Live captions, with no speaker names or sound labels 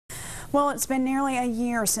Well, it's been nearly a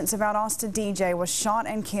year since a Valdosta DJ was shot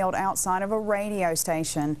and killed outside of a radio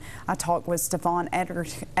station. I talked with Stefan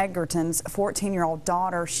Edgerton's 14-year-old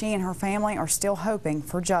daughter. She and her family are still hoping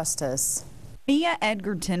for justice. Mia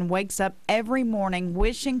Edgerton wakes up every morning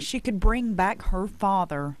wishing she could bring back her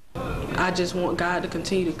father. I just want God to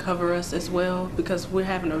continue to cover us as well, because we're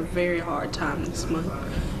having a very hard time this month,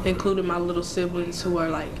 including my little siblings who are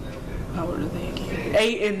like, how old are they again?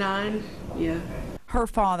 8 and 9, yeah. Her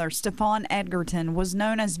father, Stefan Edgerton, was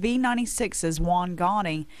known as V96's Juan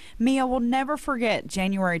Gotti. Mia will never forget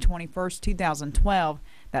January 21st, 2012.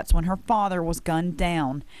 That's when her father was gunned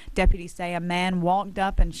down. Deputies say a man walked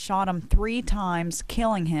up and shot him 3 times,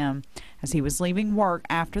 killing him as he was leaving work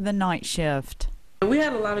after the night shift. We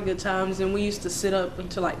had a lot of good times, and we used to sit up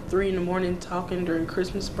until like 3 in the morning talking during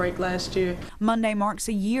Christmas break last year. Monday marks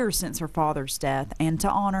a year since her father's death, and to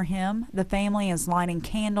honor him, the family is lighting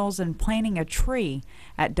candles and planting a tree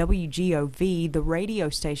at WGOV, the radio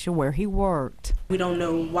station where he worked. We don't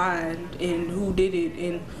know why and who did it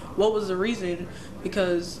and what was the reason,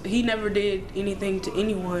 because he never did anything to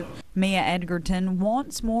anyone. Mia Edgerton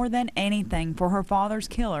wants more than anything for her father's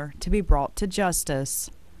killer to be brought to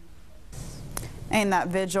justice. And that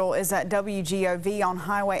vigil is at WGOV on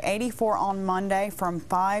Highway 84 on Monday from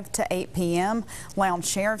 5 to 8 p.m. Lowndes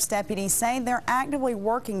Sheriff's deputies say they're actively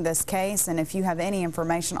working this case, and if you have any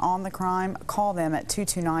information on the crime, call them at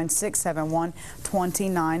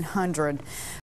 229-671-2900.